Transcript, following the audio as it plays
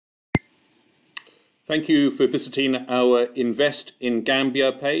Thank you for visiting our Invest in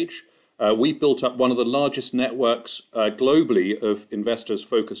Gambia page. We've built up one of the largest networks globally of investors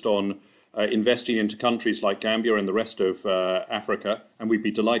focused on investing into countries like Gambia and the rest of Africa, and we'd be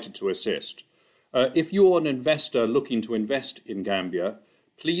delighted to assist. If you're an investor looking to invest in Gambia,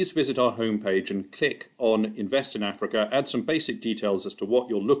 please visit our homepage and click on Invest in Africa, add some basic details as to what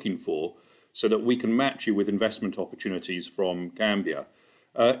you're looking for so that we can match you with investment opportunities from Gambia.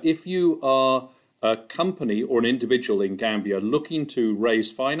 If you are a company or an individual in Gambia looking to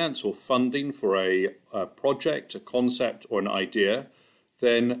raise finance or funding for a project, a concept or an idea,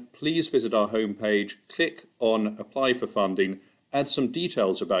 then please visit our homepage, click on Apply for Funding, add some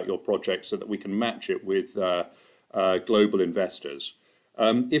details about your project so that we can match it with global investors.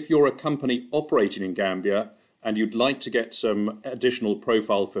 If you're a company operating in Gambia and you'd like to get some additional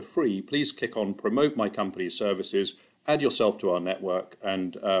profile for free, please click on Promote My Company's Services, add yourself to our network,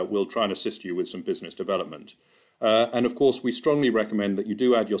 and we'll try and assist you with some business development. And of course, we strongly recommend that you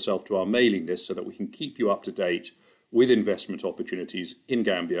do add yourself to our mailing list so that we can keep you up to date with investment opportunities in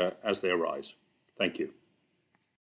Gambia as they arise. Thank you.